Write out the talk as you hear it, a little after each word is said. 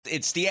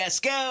It's the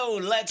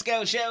Let's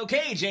Go show.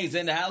 KJ's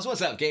in the house.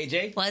 What's up,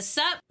 KJ? What's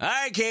up? All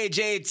right,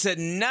 KJ.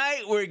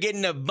 Tonight we're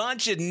getting a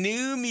bunch of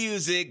new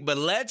music, but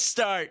let's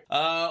start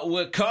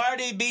with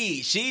Cardi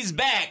B. She's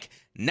back.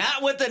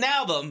 Not with an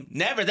album,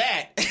 never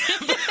that,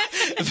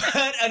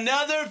 but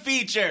another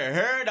feature.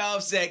 Her and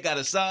Offset got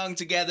a song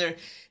together.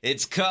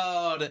 It's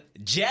called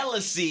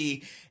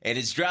Jealousy, and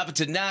it's dropping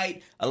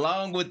tonight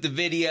along with the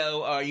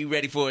video. Are you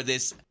ready for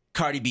this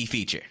Cardi B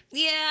feature?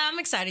 Yeah, I'm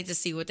excited to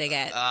see what they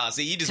got.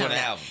 See, you just want an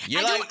album.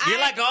 You're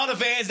like all the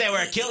fans that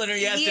were killing her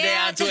yesterday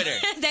on Twitter.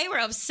 They were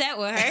upset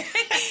with her.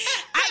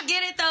 I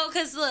get it, though,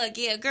 because look,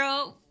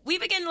 girl, we've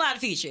been getting a lot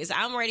of features.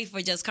 I'm ready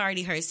for just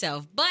Cardi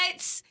herself,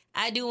 but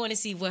I do want to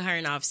see what her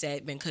and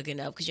Offset been cooking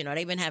up because,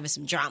 they've been having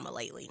some drama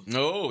lately.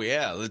 Oh,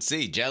 yeah. Let's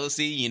see.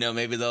 Jealousy,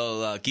 maybe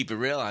they'll keep it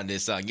real on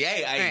this song.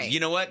 Yeah, you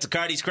know what? To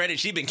Cardi's credit,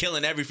 she's been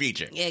killing every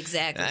feature. Yeah,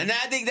 exactly. And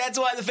I think that's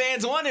why the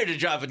fans want her to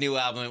drop a new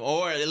album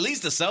or at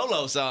least a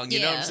solo song, you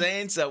know what I'm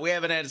saying? So we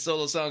haven't had a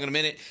solo song in a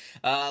minute.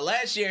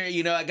 Last year,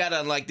 I got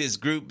on like this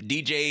group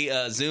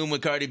DJ Zoom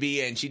with Cardi B,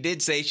 and she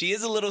did say she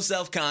is a little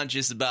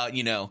self-conscious about,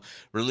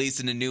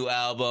 releasing a new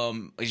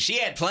album. She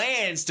had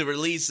plans to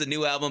release a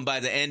new album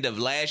by the end of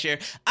last year.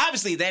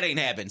 Obviously, that ain't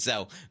happened.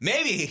 So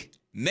maybe,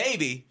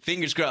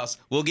 fingers crossed,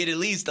 we'll get at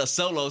least a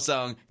solo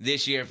song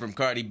this year from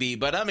Cardi B.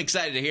 But I'm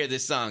excited to hear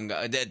this song.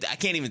 I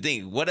can't even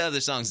think. What other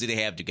songs do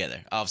they have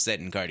together, Offset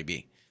and Cardi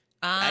B?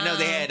 I know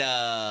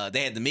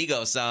they had the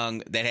Migos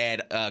song that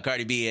had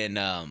Cardi B and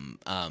Nicki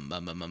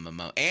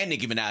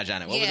Minaj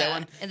on it. What was that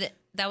one?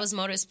 That was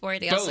Motorsport.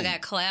 They also got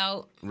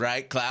Clout.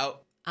 Right,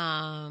 Clout.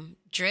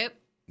 Drip.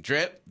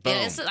 Boom.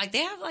 Yeah, it's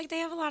they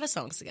have a lot of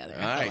songs together.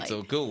 All right,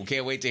 so cool.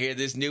 Can't wait to hear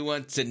this new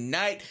one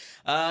tonight.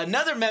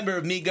 Another member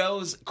of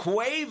Migos,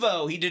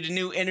 Quavo. He did a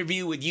new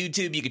interview with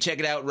YouTube. You can check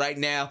it out right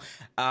now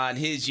on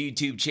his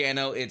YouTube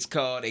channel. It's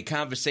called A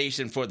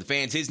Conversation for the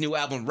Fans. His new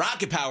album,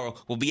 Rocket Power,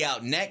 will be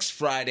out next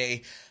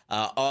Friday,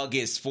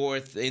 August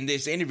 4th. In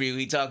this interview,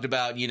 he talked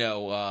about, he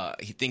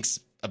thinks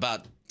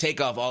about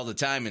Takeoff all the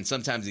time, and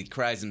sometimes he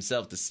cries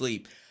himself to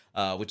sleep.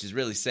 Which is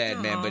really sad,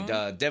 man.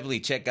 But definitely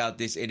check out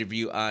this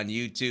interview on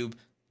YouTube.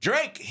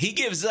 Drake, he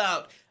gives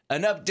out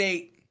an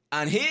update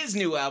on his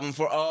new album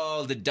For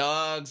All the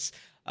Dogs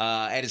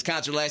at his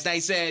concert last night.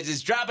 He says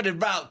it's dropping in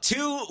about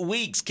 2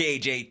 weeks,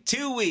 KJ.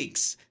 2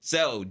 weeks.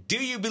 So,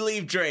 do you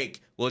believe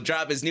Drake will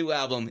drop his new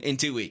album in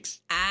 2 weeks?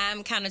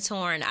 I'm kind of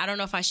torn. I don't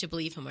know if I should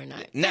believe him or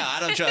not. No, I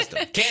don't trust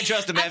him. Can't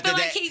trust him after that.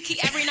 I feel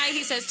like every night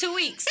he says 2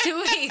 weeks, 2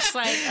 weeks.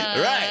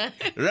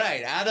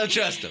 Right. I don't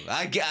trust him.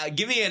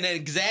 Give me an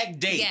exact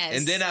date,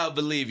 and then I'll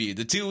believe you.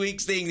 The 2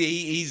 weeks thing,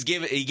 he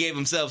gave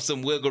himself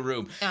some wiggle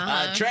room.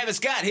 Travis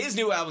Scott, his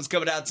new album's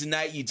coming out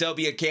tonight.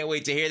 Utopia, can't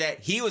wait to hear that.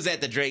 He was at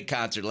the Drake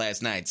concert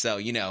last night,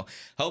 so,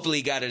 hopefully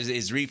he got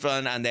his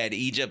refund on that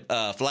Egypt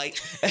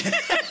flight.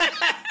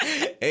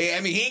 Hey,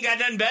 he ain't got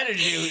nothing better to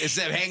do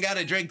except hang out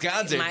at Drake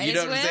concert. Might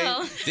what I'm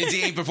saying? Since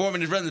he ain't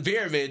performing in front of the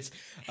pyramids.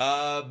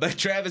 But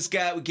Travis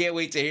Scott, we can't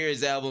wait to hear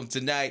his album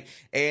tonight.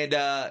 And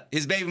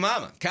his baby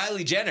mama,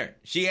 Kylie Jenner,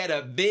 she had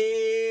a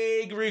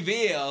big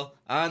reveal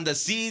on the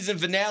season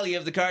finale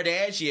of the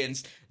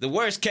Kardashians, the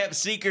worst kept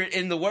secret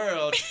in the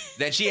world,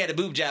 that she had a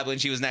boob job when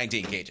she was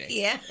 19, KJ.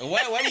 Yeah.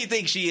 Why do you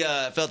think she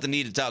felt the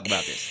need to talk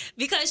about this?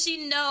 Because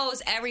she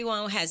knows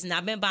everyone has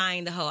not been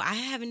buying the whole, I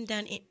haven't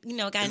done,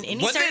 gotten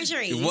any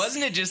surgeries.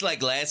 Wasn't it just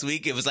like last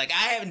week? It was like,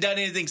 I haven't done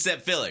anything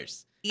except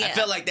fillers. Yeah. I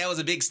felt like that was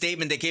a big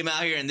statement that came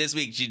out here, and this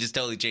week she just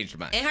totally changed her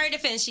mind. In her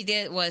defense, she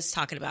was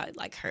talking about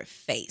like her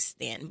face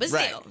then. But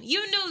still, you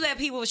knew that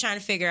people were trying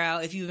to figure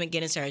out if you've been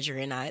getting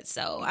surgery or not.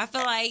 So I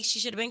feel like she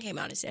should have came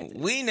out and said this.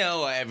 We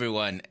know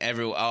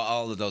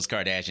all of those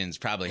Kardashians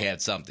probably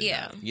had something.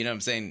 Yeah. Now. You know what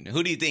I'm saying?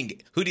 Who do you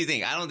think?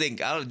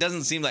 It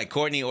doesn't seem like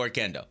Kourtney or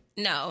Kendall.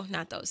 No,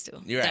 not those two.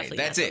 You're right. Definitely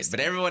That's it. But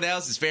everyone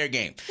else is fair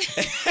game.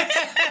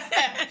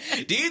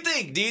 Do you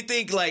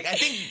think like,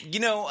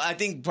 I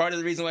think part of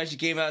the reason why she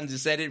came out and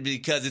just said it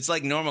because it's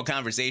like normal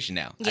conversation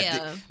now.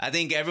 Yeah. I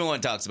think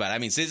everyone talks about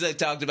it. SZA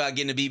talked about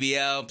getting a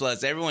BBL,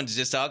 plus everyone's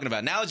just talking about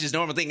it. Now it's just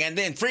normal thing. And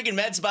then freaking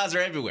med spas are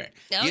everywhere.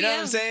 You know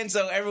what I'm saying?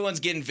 So everyone's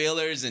getting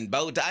fillers and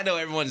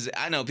Botox.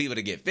 I know people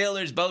that get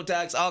fillers,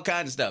 Botox, all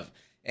kinds of stuff.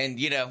 And,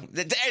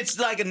 it's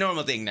like a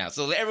normal thing now.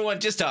 So everyone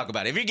just talk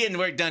about it. If you're getting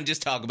work done,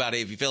 just talk about it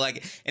if you feel like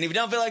it. And if you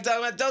don't feel like talking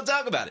about it, don't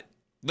talk about it.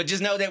 But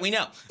just know that we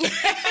know.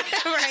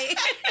 Right.